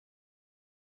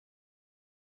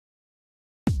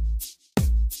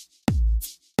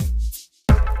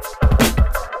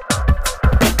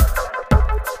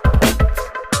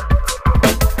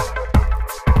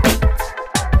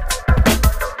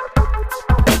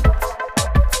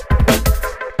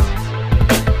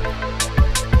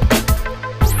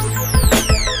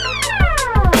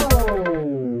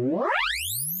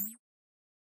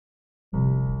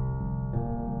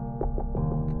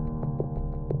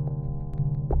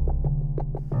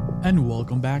And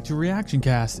welcome back to Reaction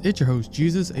Cast. It's your host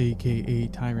Jesus, aka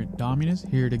Tyrant Dominus,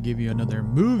 here to give you another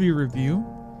movie review.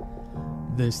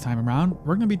 This time around,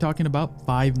 we're going to be talking about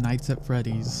Five Nights at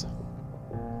Freddy's.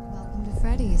 Welcome to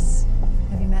Freddy's.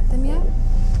 Have you met them yet?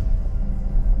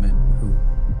 Met who?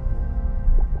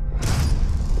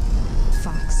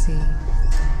 Foxy,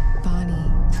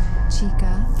 Bonnie,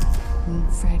 Chica,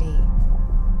 and Freddy.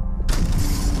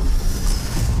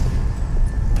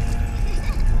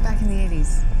 Back in the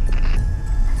 80s.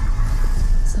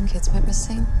 Some kids went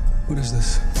missing. What is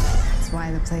this? That's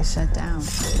why the place shut down.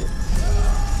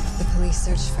 The police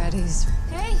searched Freddy's.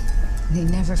 Hey! They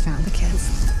never found the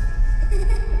kids.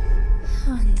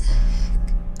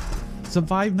 So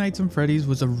Five Nights at Freddy's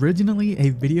was originally a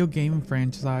video game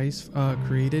franchise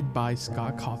created by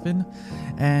Scott Cawthon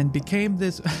and became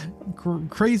this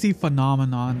crazy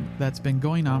phenomenon that's been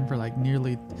going on for like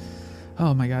nearly,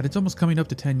 oh my god, it's almost coming up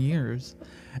to 10 years.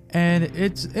 And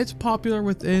it's popular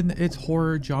within its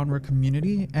horror genre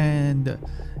community and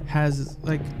has,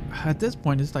 like, at this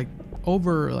point it's like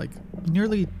over like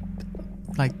nearly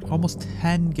like almost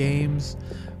 10 games,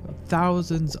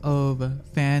 thousands of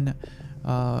fan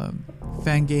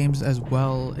games as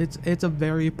well. It's a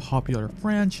very popular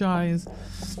franchise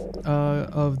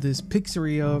of this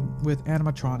pizzeria with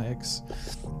animatronics,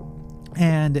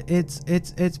 and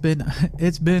it's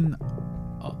been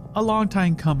a long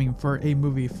time coming for a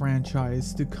movie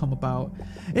franchise to come about.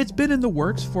 It's been in the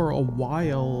works for a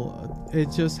while. It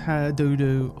just had, due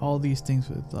to all these things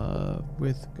with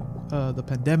the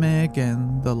pandemic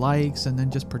and the likes, and then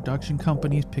just production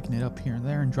companies picking it up here and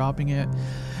there and dropping it.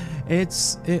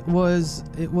 It was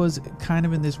kind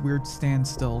of in this weird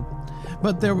standstill,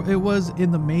 but it was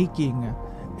in the making,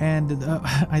 and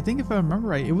I think if I remember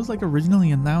right, it was like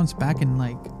originally announced back in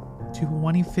like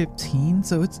 2015,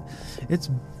 so it's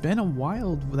been a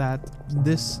while that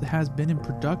this has been in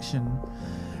production,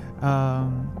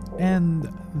 and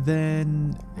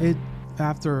then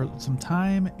after some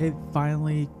time it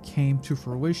finally came to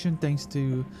fruition thanks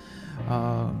to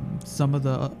some of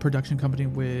the production company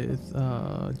with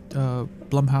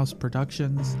Blumhouse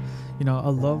Productions. You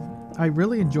know, I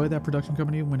really enjoy that production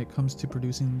company when it comes to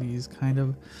producing these kind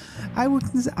of,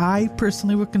 I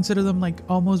personally would consider them like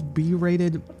almost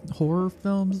B-rated horror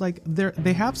films. Like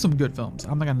they have some good films,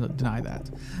 I'm not gonna deny that,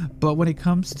 but when it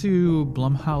comes to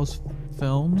Blumhouse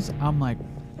films, I'm like,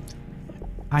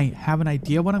 I have an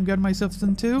idea what I'm getting myself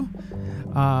into.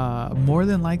 More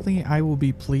than likely I will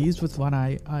be pleased with what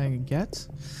I get,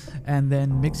 and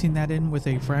then mixing that in with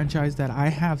a franchise that I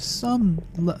have some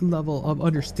level of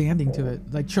understanding to it.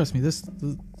 Like, trust me,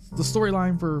 the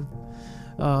storyline for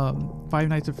Five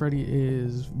Nights at Freddy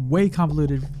is way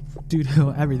convoluted due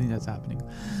to everything that's happening.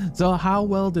 So how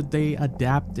well did they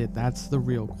adapt it? That's the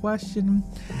real question.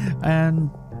 And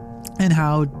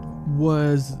how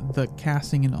was the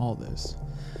casting in all this?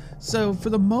 So for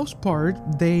the most part,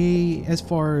 they, as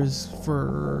far as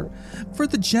for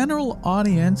the general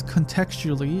audience,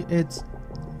 contextually,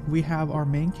 we have our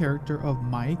main character of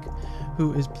Mike,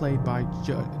 who is played by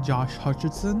Josh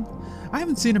Hutcherson. I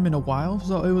haven't seen him in a while,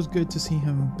 so it was good to see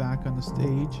him back on the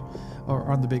stage, or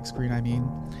on the big screen, I mean,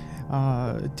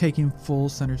 taking full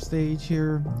center stage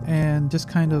here, and just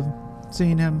kind of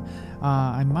seeing him.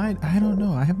 I don't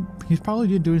know, he's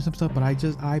probably doing some stuff, but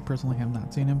I personally have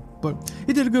not seen him. But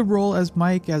he did a good role as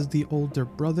Mike, as the older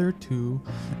brother to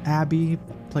Abby,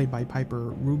 played by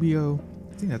Piper Rubio.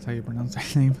 I think that's how you pronounce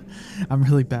her name. I'm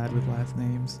really bad with last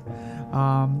names.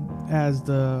 As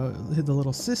the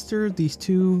little sister, these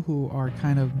two who are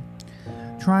kind of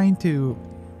trying to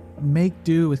make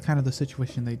do with kind of the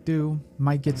situation they do.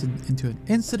 Mike gets into an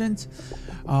incident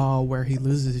where he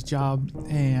loses his job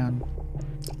and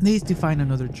needs to find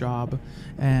another job,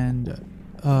 and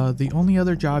the only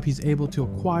other job he's able to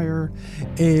acquire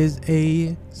is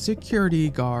a security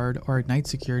guard, or a night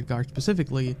security guard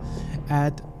specifically,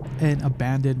 at an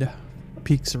abandoned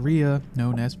pizzeria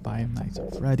known as Five Nights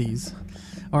at Freddy's,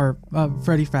 or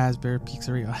Freddy Fazbear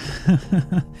Pizzeria.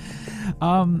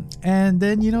 And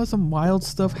then, you know, some wild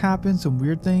stuff happens, some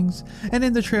weird things, and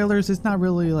in the trailers it's not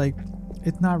really like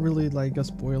a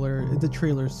spoiler. The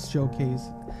trailers showcase,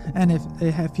 and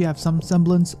if you have some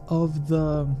semblance of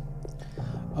the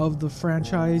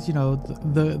franchise, you know,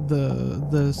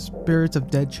 the spirits of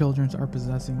dead children are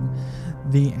possessing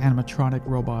the animatronic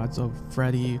robots of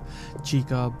Freddy,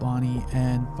 Chica, Bonnie,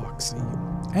 and Foxy,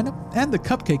 and the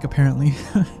cupcake apparently.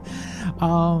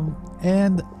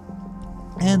 And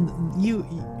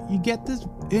you get this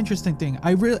interesting thing. The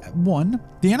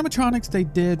animatronics they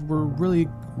did were really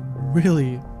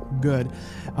good.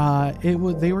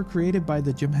 They were created by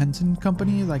the Jim Henson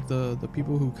Company, like the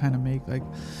people who kind of make like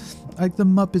the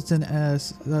Muppets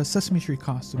and Sesame Street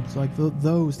costumes, like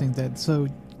those things. That so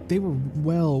they were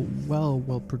well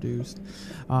produced.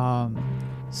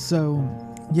 So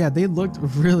yeah, they looked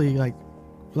really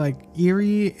like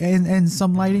eerie and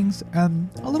some lightings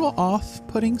a little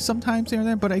off-putting sometimes here and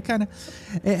there, but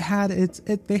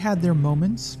they had their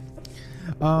moments.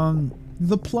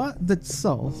 The plot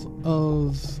itself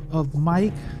of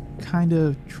Mike kind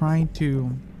of trying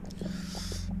to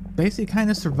basically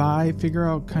kind of survive, figure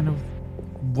out kind of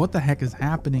what the heck is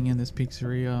happening in this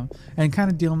pizzeria, and kind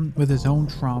of dealing with his own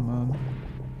trauma.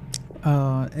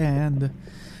 And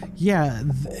yeah,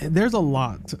 there's a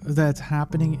lot that's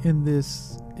happening in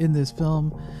this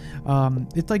film.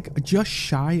 It's like just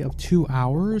shy of 2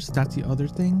 hours. That's the other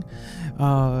thing.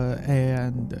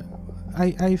 And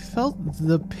I felt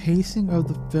the pacing of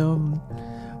the film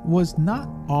was not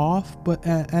off, but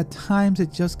at times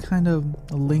it just kind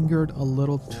of lingered a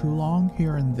little too long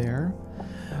here and there.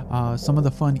 Some of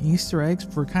the fun Easter eggs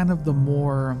for kind of the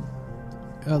more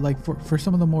for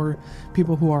some of the more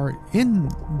people who are in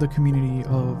the community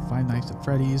of Five Nights at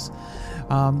Freddy's.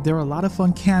 There were a lot of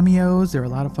fun cameos. There were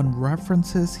a lot of fun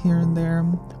references here and there,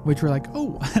 which were like,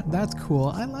 oh, that's cool.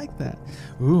 I like that.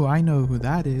 Ooh, I know who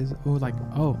that is.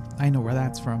 Oh, I know where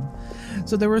that's from.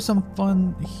 So there were some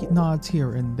fun nods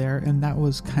here and there, and that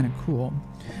was kind of cool.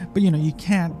 But you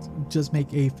can't just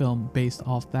make a film based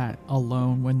off that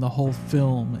alone when the whole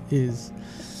film is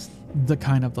the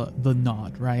kind of the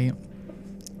nod, right?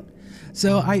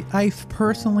 So I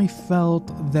personally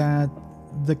felt that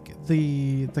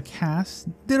the cast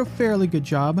did a fairly good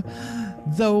job,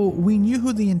 though we knew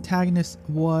who the antagonist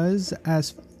was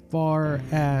as far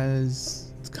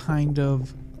as kind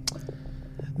of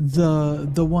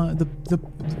the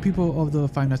people of the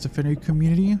Five Nights at Freddy's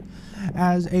community.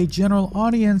 As a general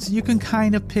audience, you can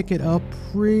kind of pick it up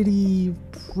pretty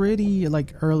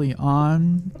like early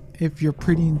on. If you're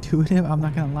pretty intuitive, I'm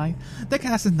not gonna lie, the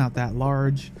cast is not that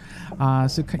large,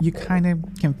 so you kind of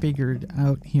can figure it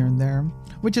out here and there,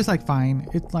 which is like fine.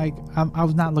 It's like I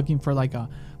was not looking for like a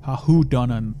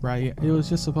whodunit, right? It was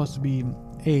just supposed to be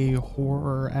a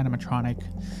horror animatronic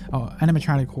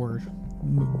horror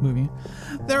movie.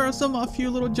 There are a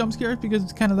few little jump scares because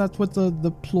it's kind of that's what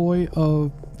the ploy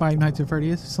of Five Nights at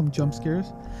Freddy's, some jump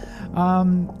scares.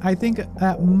 I think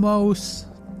at most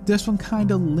this one kind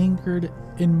of lingered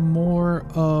in more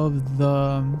of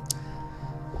the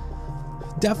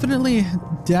definitely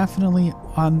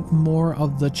on more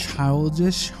of the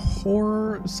childish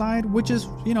horror side, which is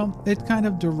it kind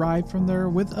of derived from there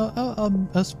with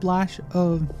a splash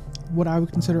of what I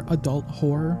would consider adult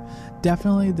horror.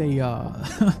 Definitely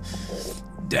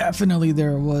definitely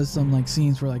there was some like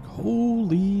scenes where like,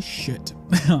 holy shit.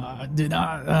 Oh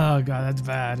god, that's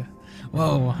bad.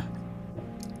 Whoa.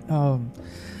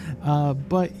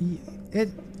 But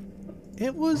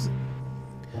it was,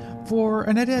 for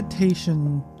an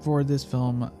adaptation for this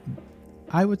film,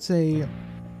 I would say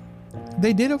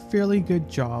they did a fairly good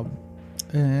job,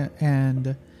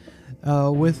 and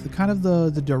with kind of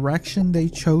the direction they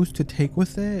chose to take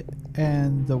with it,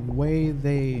 and the way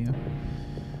they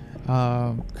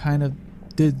kind of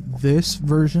did this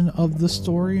version of the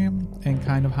story, and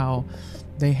kind of how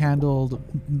they handled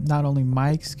not only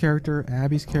Mike's character,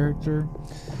 Abby's character,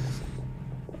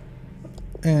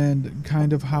 and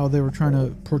kind of how they were trying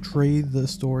to portray the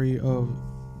story of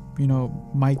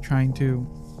Mike trying to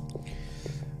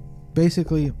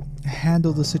basically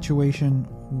handle the situation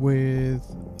with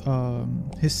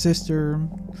his sister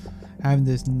having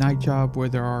this night job where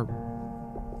there are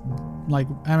like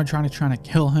animatronics trying to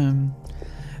kill him,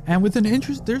 and with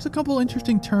there's a couple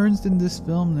interesting turns in this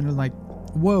film that are like,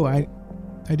 whoa, I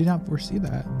did not foresee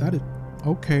that. That is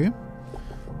okay.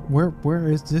 Where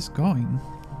is this going?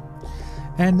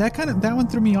 And that one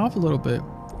threw me off a little bit.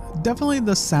 Definitely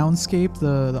the soundscape,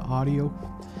 the audio,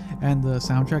 and the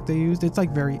soundtrack they used. It's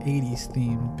like very 80s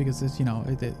themed because it's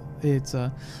it's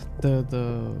the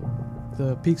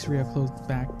pizzeria closed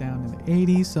back down in the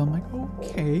 80s. So I'm like,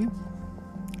 okay,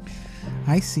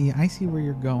 I see where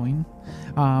you're going.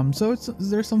 So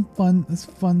there's some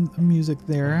fun music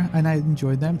there, and I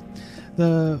enjoyed them.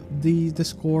 The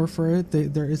score for it,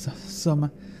 there is some,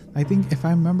 I think if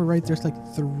I remember right, there's like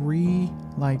 3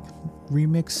 like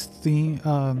remix theme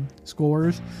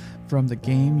scores from the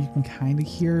game you can kind of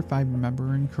hear, if I'm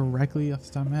remembering correctly off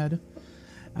the top of my head,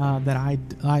 that I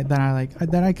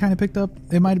kind of picked up.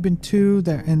 It might have been 2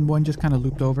 that, and one just kind of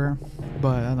looped over,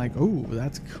 but I'm like, oh,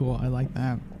 that's cool, I like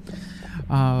that.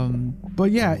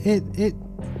 But yeah, it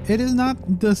is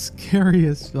not the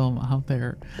scariest film out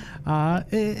there.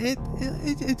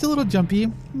 It's a little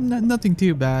jumpy, nothing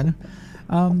too bad.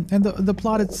 And the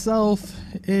plot itself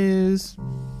is,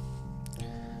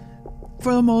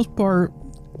 for the most part,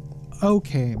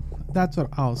 okay. That's what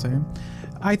I'll say.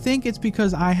 I think it's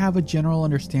because I have a general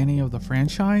understanding of the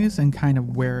franchise and kind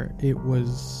of where it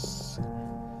was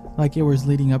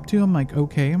leading up to. I'm like,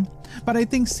 okay. But I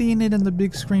think seeing it in the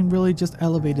big screen really just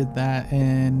elevated that,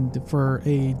 and for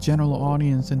a general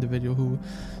audience individual who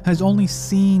has only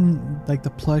seen like the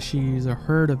plushies or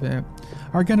heard of it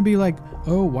are gonna be like,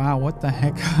 oh wow, what the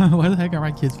heck? What the heck are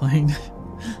my kids playing?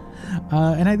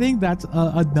 And I think that's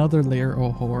another layer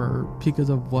of horror because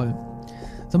of what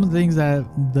some of the things that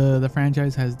the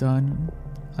franchise has done.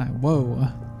 Like, whoa,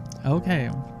 okay.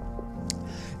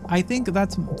 I think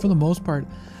that's, for the most part,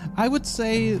 I would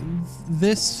say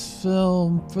this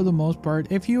film, for the most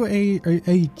part, if you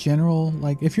a general,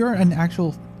 like, if you're an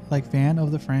actual like fan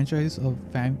of the franchise of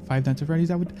Five Nights at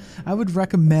Freddy's, I would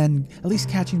recommend at least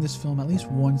catching this film at least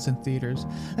once in theaters.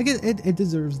 Like, it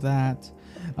deserves that.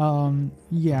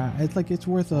 Yeah, it's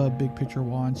worth a big picture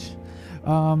watch.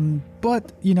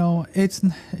 But you know, it's,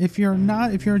 if you're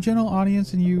a general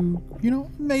audience and you know,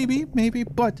 maybe,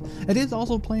 but it is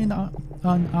also playing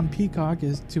on Peacock,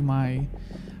 is to my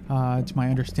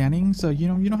understanding. So you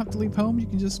know, you don't have to leave home. You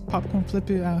can just popcorn flip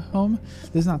it at home.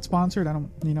 This is not sponsored. I don't,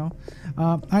 you know.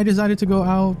 I decided to go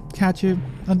out, catch it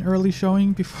an early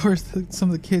showing before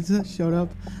some of the kids showed up.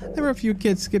 There were a few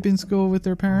kids skipping school with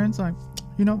their parents.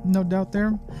 You know, no doubt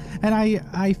there. And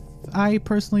I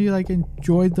personally like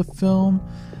enjoyed the film,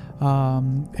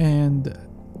 and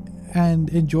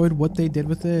enjoyed what they did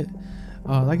with it.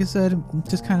 Like I said,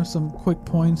 just kind of some quick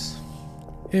points.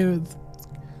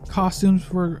 Costumes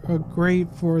were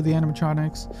great for the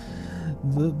animatronics.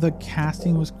 The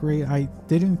casting was great. I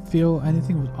didn't feel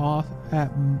anything was off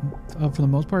for the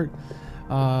most part.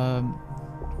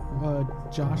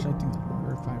 Josh, I think,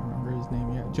 if I remember his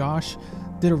name, yeah, Josh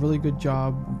did a really good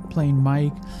job playing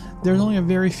Mike. There's only a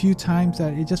very few times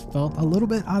that it just felt a little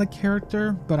bit out of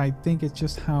character, but I think it's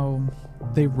just how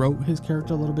they wrote his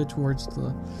character a little bit towards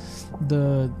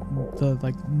the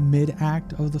like mid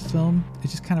act of the film. It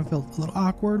just kind of felt a little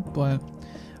awkward, but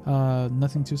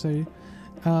nothing to say.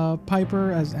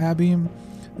 Piper as Abby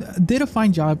did a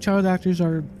fine job. Child actors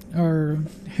are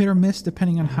hit or miss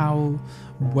depending on how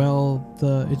well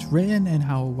it's written and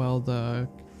how well the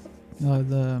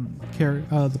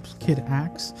kid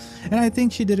acts, and I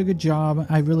think she did a good job.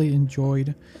 I really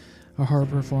enjoyed her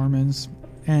performance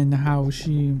and how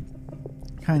she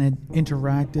kind of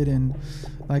interacted and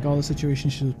like all the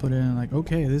situations she was put in. Like,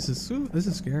 okay, this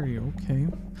is scary. Okay,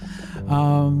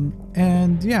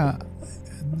 and yeah,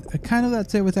 kind of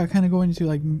that's it. Without kind of going into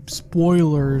like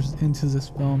spoilers into this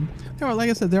film, like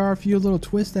I said, there are a few little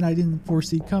twists that I didn't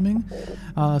foresee coming.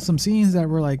 Some scenes that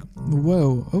were like,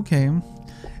 whoa, okay.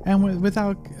 And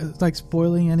without like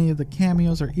spoiling any of the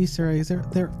cameos or Easter eggs,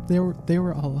 there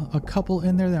were a couple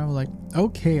in there that were like,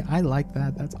 okay, I like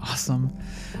that. That's awesome.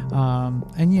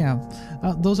 And yeah,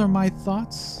 those are my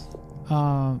thoughts.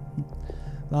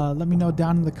 Let me know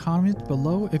down in the comments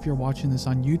below if you're watching this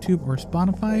on YouTube or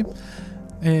Spotify.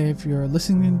 If you're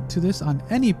listening to this on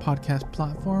any podcast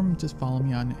platform, just follow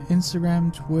me on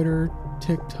Instagram, Twitter,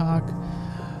 TikTok,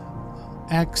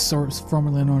 X, or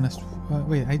formerly known as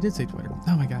wait, I did say Twitter.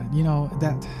 Oh my god, you know,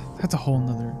 that's a whole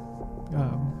nother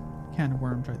can of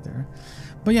worms right there.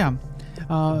 But yeah,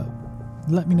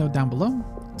 let me know down below.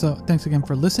 So thanks again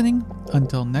for listening.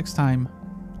 Until next time,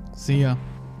 see ya.